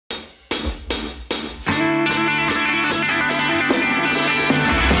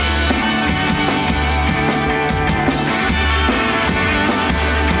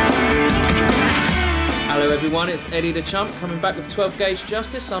it's Eddie the Chump coming back with 12 Gauge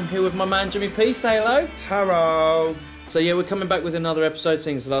Justice. I'm here with my man Jimmy P. Say hello. Hello. So yeah, we're coming back with another episode,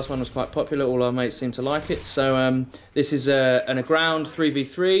 seeing as the last one was quite popular. All our mates seem to like it. So this is an aground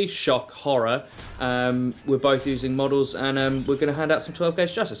 3v3, shock horror. We're both using models, and we're going to hand out some 12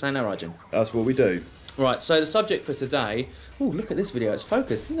 Gauge Justice. Ain't that right, Jim? That's what we do. Right, so the subject for today... Oh, look at this video, it's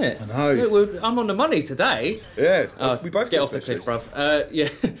focused, isn't it? I know. Look, I'm on the money today. Yeah, we both get off the cliff, bruv. Yeah,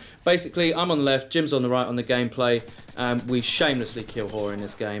 basically, I'm on the left, Jim's on the right on the gameplay. We shamelessly kill horror in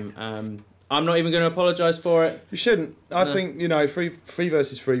this game. I'm not even going to apologise for it. You shouldn't. I think, you know, 3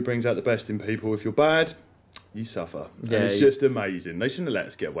 versus 3 brings out the best in people. If you're bad, you suffer. Yeah, and it's just amazing. They shouldn't have let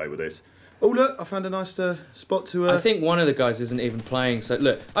us get away with this. Oh, look, I found a nice spot to... I think one of the guys isn't even playing. So,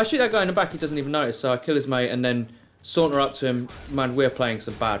 look, I shoot that guy in the back, he doesn't even notice. So I kill his mate and then saunter up to him. Man, we're playing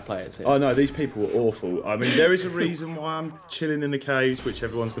some bad players here. Oh, no, these people are awful. I mean, there is a reason why I'm chilling in the caves, which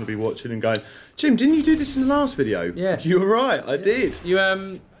everyone's going to be watching and going, Jim, didn't you do this in the last video? Yeah. You were right, I did.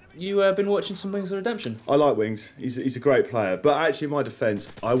 You been watching some Wings of Redemption? I like Wings. He's a great player. But actually, in my defence,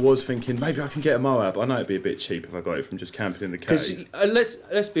 I was thinking maybe I can get a Moab. I know it'd be a bit cheap if I got it from just camping in the cave.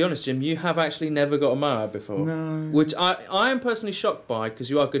 Let's be honest, Jim. You have actually never got a Moab before. No. Which I am personally shocked by, because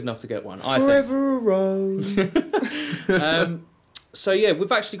you are good enough to get one. Forever a rose. So yeah,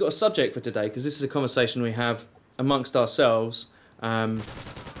 we've actually got a subject for today, because this is a conversation we have amongst ourselves about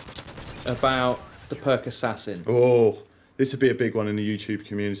the perk assassin. Oh. This would be a big one in the YouTube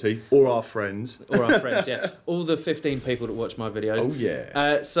community, or our friends. Or our friends, yeah. All the 15 people that watch my videos. Oh, yeah.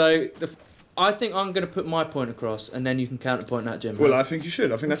 I think I'm going to put my point across, and then you can counterpoint that, Jim. Well, I think you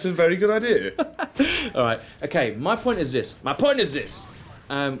should. I think that's a very good idea. All right. Okay, my point is this.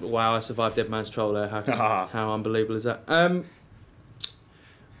 Wow, I survived Dead Man's Troll there. How unbelievable is that?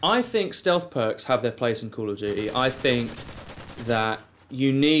 I think stealth perks have their place in Call of Duty. I think that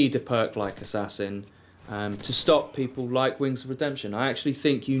you need a perk like Assassin to stop people like Wings of Redemption. I actually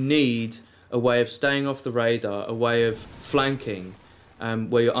think you need a way of staying off the radar, a way of flanking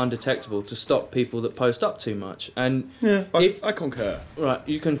where you're undetectable to stop people that post up too much. And yeah, I concur. Right,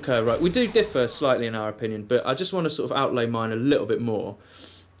 you concur, right. We do differ slightly in our opinion, but I just want to sort of outlay mine a little bit more.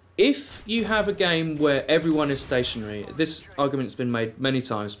 If you have a game where everyone is stationary, this argument's been made many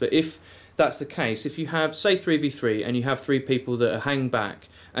times, but if that's the case, if you have, say, 3v3 and you have 3 people that are hanging back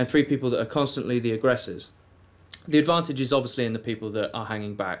and 3 people that are constantly the aggressors, the advantage is obviously in the people that are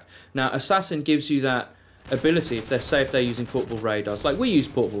hanging back. Now, Assassin gives you that ability, if they're using portable radars, like we use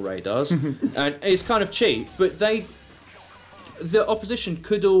portable radars, and it's kind of cheap, but the opposition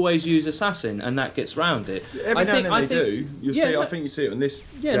could always use Assassin, and that gets round it. Every now and then they do. I think you see it in this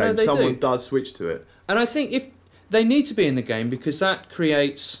game. Someone does switch to it. And I think if they need to be in the game, because that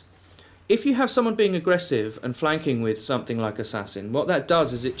creates... If you have someone being aggressive and flanking with something like Assassin, what that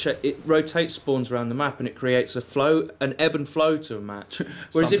does is it rotates spawns around the map, and it creates a flow, an ebb and flow to a match.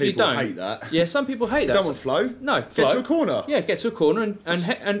 Whereas if you don't, hate that. Yeah, some people hate that. Don't want flow. No, flow. Get to a corner. Yeah, get to a corner,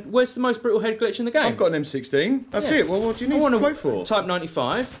 and where's the most brutal head glitch in the game? I've got an M16. That's it. Well, what do you need to flow for? Type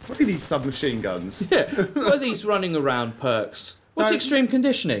 95. What are these submachine guns? Yeah. What are these running around perks? What's extreme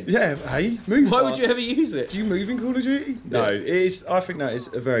conditioning? Yeah, hey, move Why fast. would you ever use it? Do you move in Call of Duty? No, it is. I think that is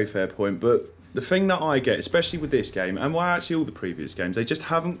a very fair point, but the thing that I get, especially with this game, and why actually all the previous games, they just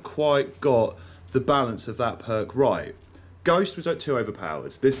haven't quite got the balance of that perk right. Ghost was too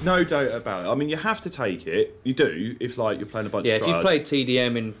overpowered. There's no doubt about it. I mean, you have to take it. You do, if like you're playing a bunch of trials. Yeah, if you've played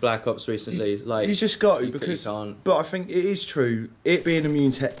TDM in Black Ops recently, you just got to, because... You can't. But I think it is true, it being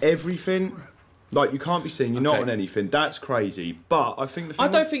immune to everything... Like, you can't be seen, you're not on anything. That's crazy. But I think the thing... I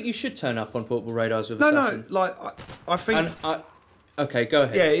don't think you should turn up on portable radars with Assassin. No, like, I think... Okay, go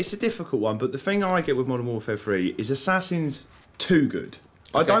ahead. Yeah, it's a difficult one, but the thing I get with Modern Warfare 3 is Assassin's too good.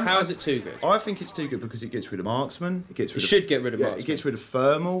 Okay, how is it too good? I think it's too good because it gets rid of marksman, it should get rid of marksman. It gets rid of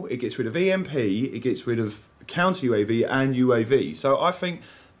thermal, it gets rid of EMP, it gets rid of counter UAV and UAV. So I think,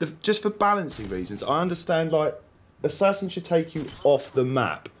 just for balancing reasons, I understand, like, Assassin should take you off the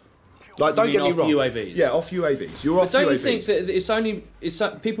map. Like, don't get me wrong. UAVs? Yeah, off UAVs. You're off UAVs. But don't you think that it's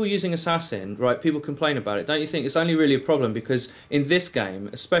people using Assassin, right? People complain about it. Don't you think it's only really a problem because in this game,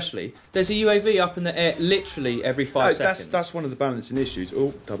 especially, there's a UAV up in the air literally every 5 seconds. That's one of the balancing issues.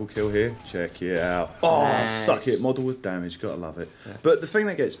 Oh, double kill here. Check it out. Oh, nice. Suck it. Model with damage. Gotta love it. Yeah. But the thing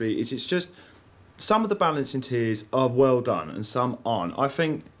that gets me is it's just some of the balancing tiers are well done and some aren't. I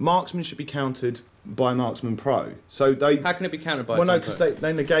think marksman should be countered by Marksman Pro. So they... How can it be countered by... Well, no, because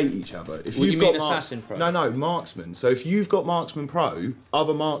they negate each other. If you've got Assassin Pro? No, Marksman. So if you've got Marksman Pro,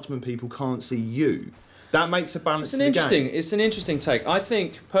 other Marksman people can't see you. That makes a balance. It's an interesting take. I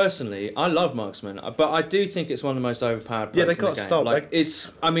think personally, I love marksmen, but I do think it's one of the most overpowered perks in the game. Got to stop. Like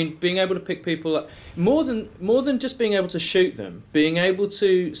I mean, being able to pick people up, more than just being able to shoot them, being able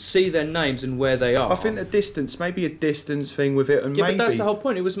to see their names and where they are. I think maybe a distance thing with it, and but that's the whole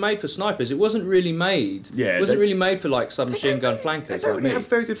point. It was made for snipers. It wasn't really made. Yeah, it wasn't really made for like submachine gun flankers. They don't really have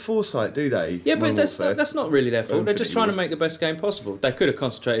very good foresight, do they? Yeah, but that's not really their fault. They're just trying to make the best game possible. They could have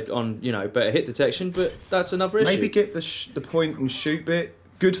concentrated on better hit detection, but that's another issue. Maybe get the point and shoot bit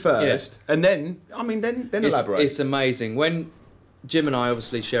good first, and then elaborate. It's amazing when Jim and I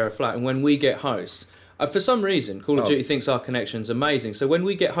obviously share a flat, and when we get host, for some reason Call of Duty thinks our connection's amazing. So when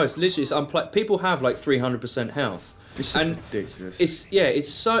we get host, literally, people have like 300% health. It's ridiculous.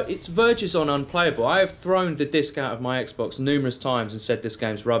 It verges on unplayable. I have thrown the disc out of my Xbox numerous times and said this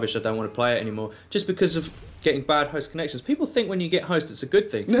game's rubbish. I don't want to play it anymore, just because of getting bad host connections. People think when you get host it's a good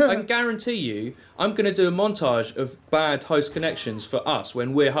thing. I can guarantee you I'm going to do a montage of bad host connections for us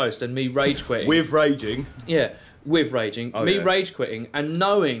when we're host and me rage quitting. With raging. Yeah, with raging. Rage quitting and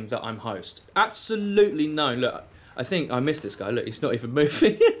knowing that I'm host. Absolutely knowing. Look, I think I missed this guy. Look, he's not even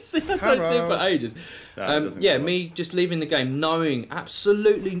moving. I don't see him for ages. Me just leaving the game knowing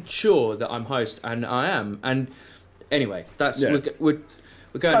absolutely sure that I'm host, and I am. And anyway, that's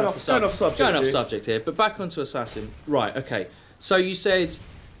we're going off subject here, but back onto Assassin. Right, okay. So you said,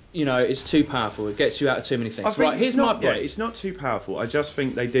 it's too powerful. It gets you out of too many things. Right, here's my point. Yeah, it's not too powerful. I just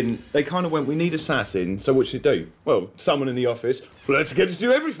think they kind of went, we need Assassin, so what should you do? Well, someone in the office, let's get to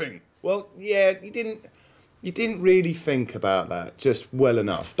do everything. Well, yeah, you didn't really think about that just well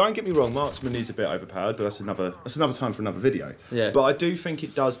enough. Don't get me wrong, marksman is a bit overpowered, but that's another time for another video. Yeah. But I do think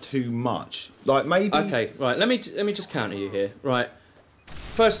it does too much. Like maybe. Okay, right. Let me just counter you here. Right.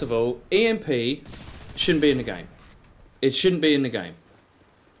 First of all, EMP shouldn't be in the game. It shouldn't be in the game.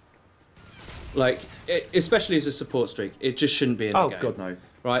 Like, especially as a support streak, it just shouldn't be in the game. Oh God, no.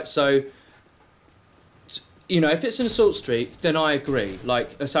 Right. So, if it's an assault streak, then I agree.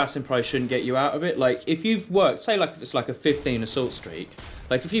 Like, Assassin Pro shouldn't get you out of it. Like, if you've worked, say, like if it's like a 15 assault streak,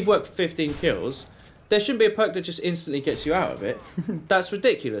 like if you've worked for 15 kills, there shouldn't be a perk that just instantly gets you out of it. That's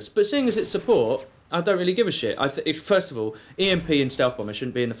ridiculous. But seeing as it's support, I don't really give a shit. First of all, EMP and Stealth Bomber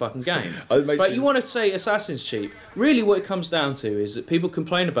shouldn't be in the fucking game. But you want to say Assassin's cheap. Really what it comes down to is that people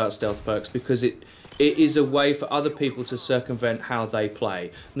complain about stealth perks because it is a way for other people to circumvent how they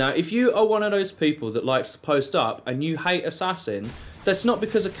play. Now, if you are one of those people that likes to post up and you hate Assassin, that's not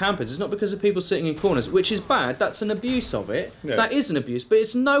because of campers. It's not because of people sitting in corners, which is bad. That's an abuse of it. Yeah. That is an abuse, but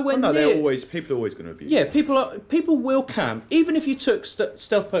it's nowhere near. People are always going to abuse. Yeah, people will camp. Even if you took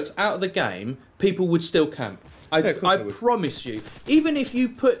stealth perks out of the game, people would still camp. I promise you. Even if you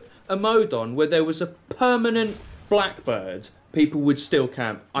put a mode on where there was a permanent blackbird, people would still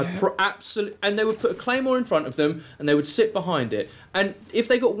camp. Absolutely, and they would put a claymore in front of them and they would sit behind it. And if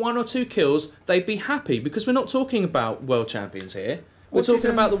they got 1 or 2 kills, they'd be happy because we're not talking about world champions here. We're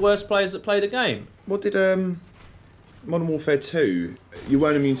talking about the worst players that play the game. What did Modern Warfare 2? You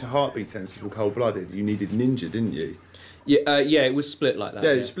weren't immune to heartbeat sensors or cold-blooded. You needed ninja, didn't you? Yeah, it was split like that.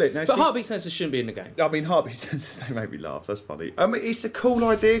 Yeah, it's split. Now, but heartbeat sensors shouldn't be in the game. I mean, heartbeat sensors, they make me laugh. That's funny. It's a cool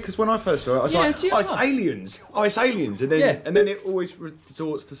idea because when I first saw it, I was like, it's aliens. Oh, it's aliens. And then it always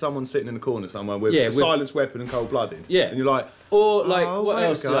resorts to someone sitting in a corner somewhere with a silenced weapon and cold-blooded. Yeah. And you're like... Or, like, what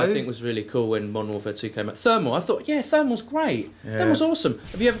else did I think was really cool when Modern Warfare 2 came out? Thermal. I thought, Thermal's great. Yeah. Thermal's awesome.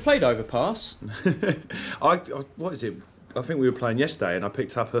 Have you ever played Overpass? What is it? I think we were playing yesterday and I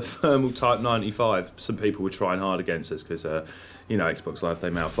picked up a Thermal Type 95. Some people were trying hard against us because, Xbox Live, they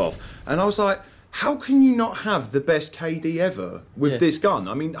mouth off. And I was like, how can you not have the best KD ever with this gun?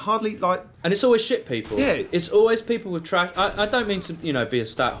 I mean, hardly like... And it's always shit people. Yeah. It's always people with trash... I don't mean to, be a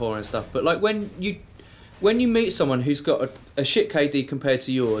stat whore and stuff, but like when you meet someone who's got a shit KD compared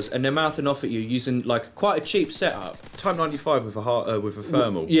to yours and they're mouthing off at you using like quite a cheap setup. Type 95 with a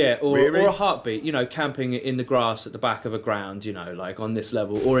thermal. Yeah, or a heartbeat, camping in the grass at the back of a ground, like on this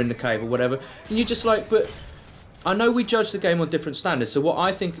level or in the cave or whatever. And you're just like, but I know we judge the game on different standards, so what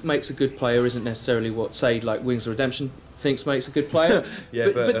I think makes a good player isn't necessarily what, say, like Wings of Redemption thinks makes a good player.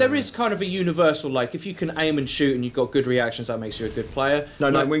 but there is kind of a universal, like if you can aim and shoot and you've got good reactions, that makes you a good player.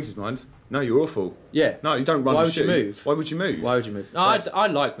 No, Wings is mind. No, you're awful. Yeah. No, you don't run. Why would you move? Why would you move? No, I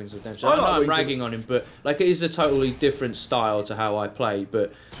like Wings of Redemption. I'm ragging on him, but like it is a totally different style to how I play.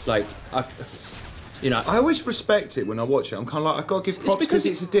 But like, I always respect it when I watch it. I'm kind of like, I've got to give props because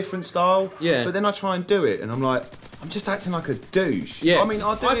it's a different style. Yeah. But then I try and do it, and I'm like, I'm just acting like a douche. Yeah. I mean,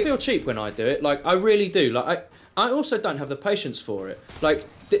 I feel cheap when I do it. Like, I really do. Like, I also don't have the patience for it. Like,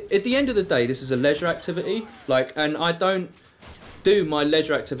 at the end of the day, this is a leisure activity. Like, and I don't. do my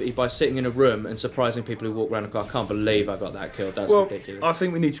leisure activity by sitting in a room and surprising people who walk around and go, I can't believe I got that killed. That's ridiculous. I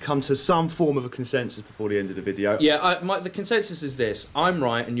think we need to come to some form of a consensus before the end of the video. Yeah, the consensus is this. I'm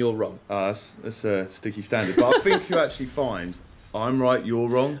right and you're wrong. That's a sticky standard. But I think you actually find I'm right, you're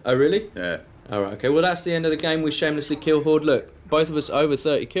wrong. Oh, really? Yeah. All right, okay. Well, that's the end of the game. We shamelessly kill Horde. Look, both of us over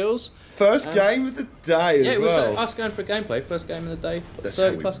 30 kills. First game of the day as well. Yeah, it was us going for a gameplay. First game of the day. That's 30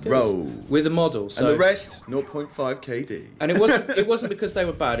 how we plus kills. roll. With a model. So. And the rest, 0.5 KD. And it wasn't because they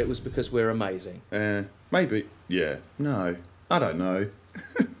were bad. It was because we're amazing. Maybe. Yeah. No. I don't know.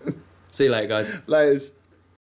 See you later, guys. Laters.